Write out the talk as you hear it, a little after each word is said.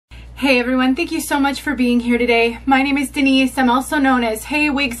Hey everyone, thank you so much for being here today. My name is Denise. I'm also known as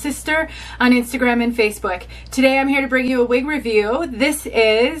heywigsister on Instagram and Facebook. Today I'm here to bring you a wig review. This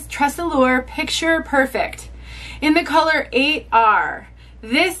is TressAllure Picture Perfect in the color 8R.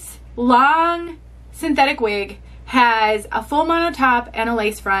 This long synthetic wig has a full mono top and a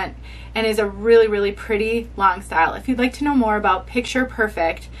lace front and is a really pretty long style. If you'd like to know more about Picture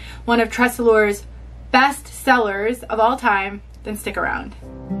Perfect, one of TressAllure's best sellers of all time, then stick around.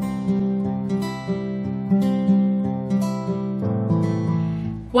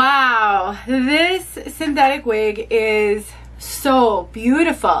 Wow, this synthetic wig is so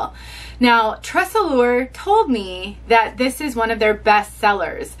beautiful. Now, TressAllure told me that this is one of their best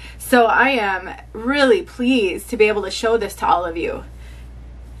sellers, so I am really pleased to be able to show this to all of you.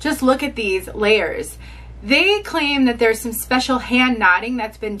 Just look at these layers. They claim that there's some special hand knotting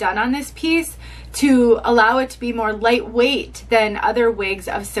that's been done on this piece to allow it to be more lightweight than other wigs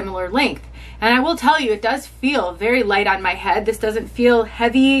of similar length. And I will tell you, it does feel very light on my head. This doesn't feel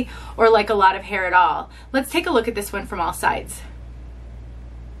heavy or like a lot of hair at all. Let's take a look at this one from all sides.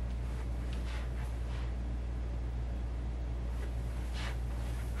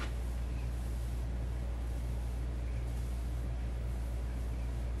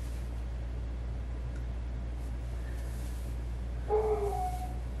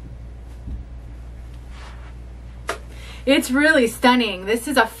 It's really stunning. This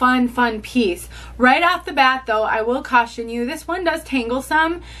is a fun piece. Right off the bat though, I will caution you, this one does tangle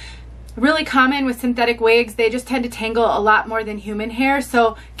some. Really common with synthetic wigs, they just tend to tangle a lot more than human hair,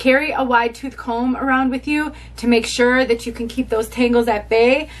 so carry a wide tooth comb around with you to make sure that you can keep those tangles at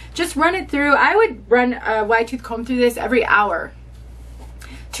bay. Just run it through. I would run a wide tooth comb through this every hour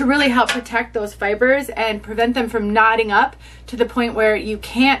to really help protect those fibers and prevent them from knotting up to the point where you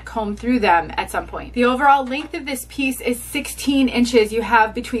can't comb through them at some point. The overall length of this piece is 16 inches. You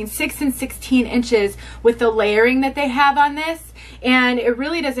have between 6 and 16 inches with the layering that they have on this, and it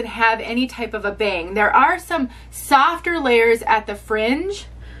really doesn't have any type of a bang. There are some softer layers at the fringe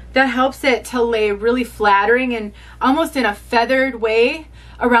that helps it to lay really flattering and almost in a feathered way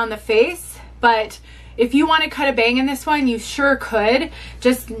around the face, but if you want to cut a bang in this one, you sure could.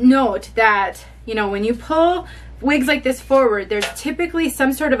 Just note that, you know, when you pull wigs like this forward, there's typically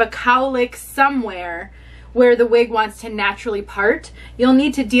some sort of a cowlick somewhere where the wig wants to naturally part. You'll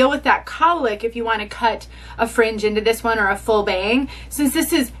need to deal with that cowlick if you want to cut a fringe into this one or a full bang. Since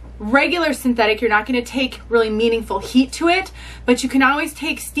this is regular synthetic, you're not going to take really meaningful heat to it, but you can always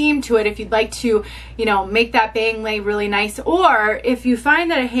take steam to it if you'd like to, you know, make that bang lay really nice. Or if you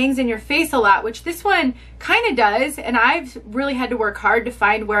find that it hangs in your face a lot, which this one kind of does, and I've really had to work hard to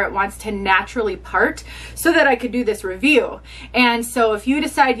find where it wants to naturally part so that I could do this review. And so if you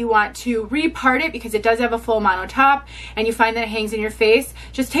decide you want to repart it because it does have a full mono top and you find that it hangs in your face,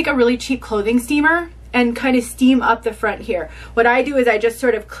 just take a really cheap clothing steamer and kind of steam up the front here. What I do is I just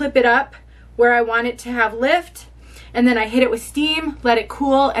sort of clip it up where I want it to have lift, and then I hit it with steam, let it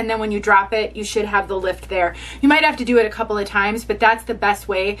cool, and then when you drop it, you should have the lift there. You might have to do it a couple of times, but that's the best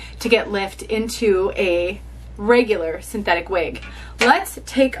way to get lift into a regular synthetic wig. Let's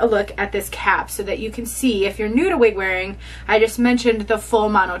take a look at this cap so that you can see, if you're new to wig wearing, I just mentioned the full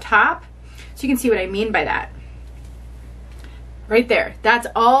mono top, so you can see what I mean by that. Right there, that's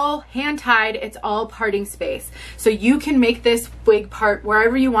all hand tied, it's all parting space. So you can make this wig part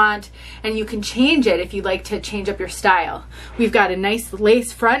wherever you want, and you can change it if you'd like to change up your style. We've got a nice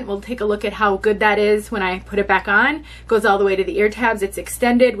lace front. We'll take a look at how good that is when I put it back on. Goes all the way to the ear tabs, it's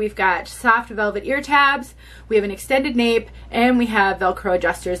extended. We've got soft velvet ear tabs, we have an extended nape, and we have Velcro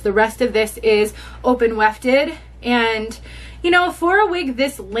adjusters. The rest of this is open wefted, and you know, for a wig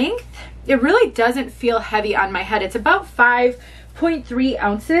this length, it really doesn't feel heavy on my head. It's about 5.3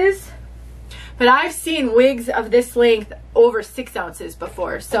 ounces, but I've seen wigs of this length over 6 ounces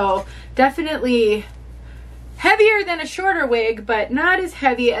before, so definitely heavier than a shorter wig, but not as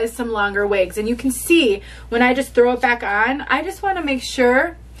heavy as some longer wigs. And you can see when I just throw it back on, I just want to make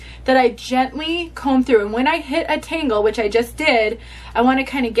sure that I gently comb through, and when I hit a tangle, which I just did, I want to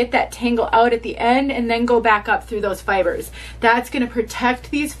kind of get that tangle out at the end and then go back up through those fibers. That's going to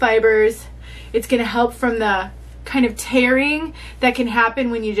protect these fibers. It's going to help from the kind of tearing that can happen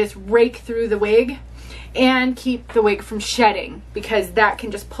when you just rake through the wig, and keep the wig from shedding, because that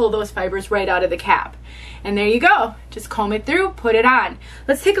can just pull those fibers right out of the cap. And there you go. Just comb it through, put it on.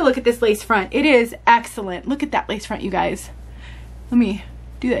 Let's take a look at this lace front. It is excellent. Look at that lace front, you guys. Let me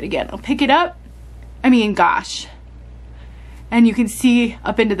do that again. I'll pick it up. I mean, gosh. And you can see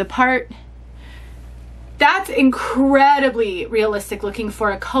up into the part. That's incredibly realistic looking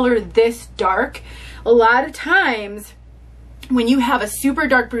for a color this dark. A lot of times when you have a super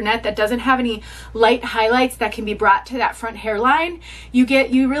dark brunette that doesn't have any light highlights that can be brought to that front hairline,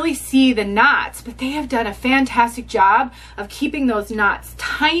 you really see the knots, but they have done a fantastic job of keeping those knots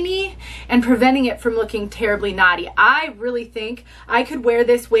tiny and preventing it from looking terribly knotty. I really think I could wear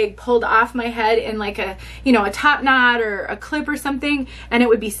this wig pulled off my head in like a, you know, a top knot or a clip or something, and it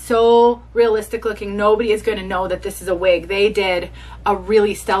would be so realistic looking. Nobody is going to know that this is a wig. They did a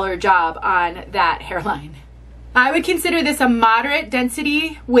really stellar job on that hairline. I would consider this a moderate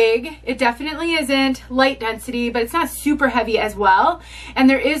density wig. It definitely isn't light density, but it's not super heavy as well. And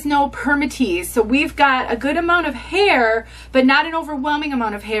there is no permatease. So we've got a good amount of hair, but not an overwhelming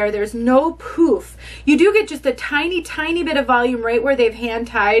amount of hair. There's no poof. You do get just a tiny, tiny bit of volume right where they've hand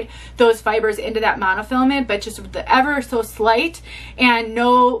tied those fibers into that monofilament, but just the ever so slight and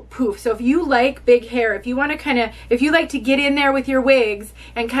no poof. So if you like big hair, if you want to if you like to get in there with your wigs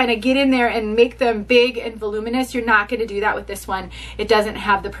and kind of get in there and make them big and voluminous, you're not going to do that with this one. It doesn't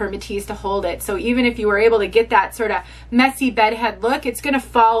have the permatease to hold it. So even if you were able to get that sort of messy bedhead look, it's going to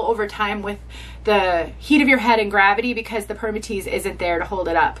fall over time with the heat of your head and gravity because the permatease isn't there to hold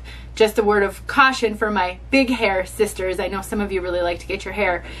it up. Just a word of caution for my big hair sisters. I know some of you really like to get your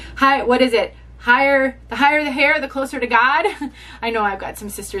hair high. What is it? The higher the hair, the closer to God. I know I've got some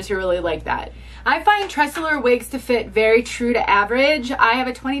sisters who really like that. I find TressAllure wigs to fit very true to average. I have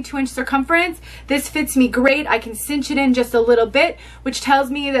a 22-inch circumference. This fits me great. I can cinch it in just a little bit, which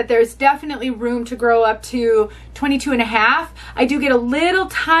tells me that there's definitely room to grow up to 22 and a half. I do get a little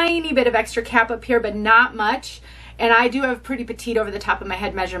tiny bit of extra cap up here, but not much. And I do have pretty petite over the top of my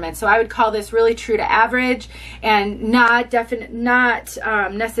head measurement. So I would call this really true to average and not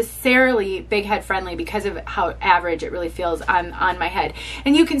necessarily big head friendly because of how average it really feels on my head.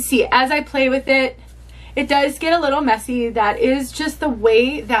 And you can see as I play with it, it does get a little messy. That is just the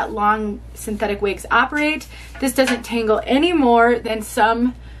way that long synthetic wigs operate. This doesn't tangle any more than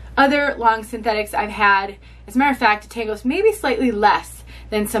some other long synthetics I've had. As a matter of fact, it tangles maybe slightly less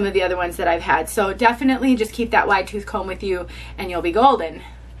than some of the other ones that I've had. So definitely just keep that wide tooth comb with you and you'll be golden.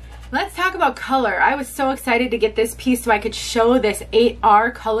 Let's talk about color. I was so excited to get this piece so I could show this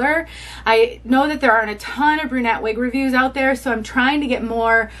 8R color. I know that there aren't a ton of brunette wig reviews out there, so I'm trying to get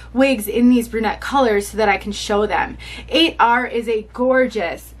more wigs in these brunette colors so that I can show them. 8R is a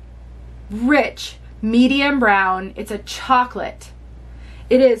gorgeous, rich, medium brown. It's a chocolate.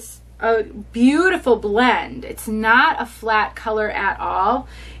 It is a beautiful blend. It's not a flat color at all.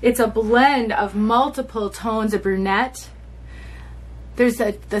 It's a blend of multiple tones of brunette. There's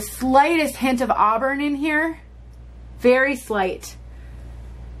the slightest hint of auburn in here. Very slight.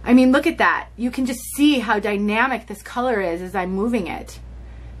 I mean, look at that. You can just see how dynamic this color is as I'm moving it.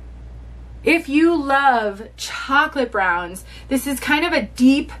 If you love chocolate browns, this is kind of a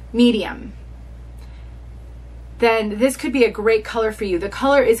deep medium. Then this could be a great color for you. The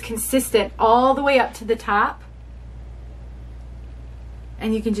color is consistent all the way up to the top.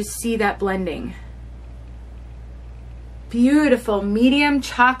 And you can just see that blending. Beautiful medium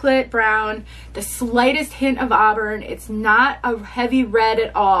chocolate brown, the slightest hint of auburn. It's not a heavy red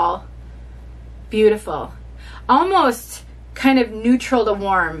at all. Beautiful. Almost kind of neutral to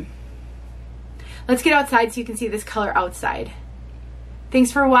warm. Let's get outside so you can see this color outside. Thanks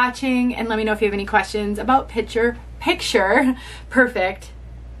for watching, and let me know if you have any questions about picture perfect.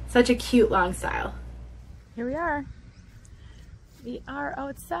 Such a cute long style. Here we are. We are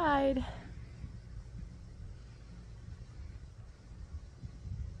outside.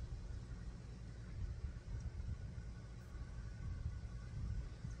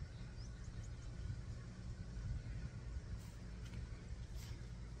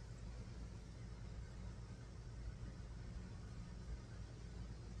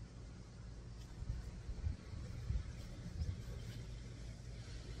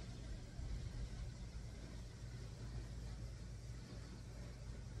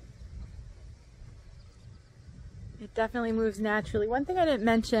 It definitely moves naturally. One thing I didn't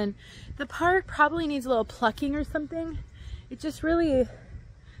mention, the part probably needs a little plucking or something. It just really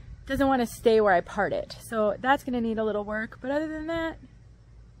doesn't want to stay where I part it. So that's going to need a little work. But other than that,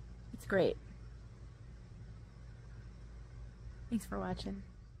 it's great. Thanks for watching.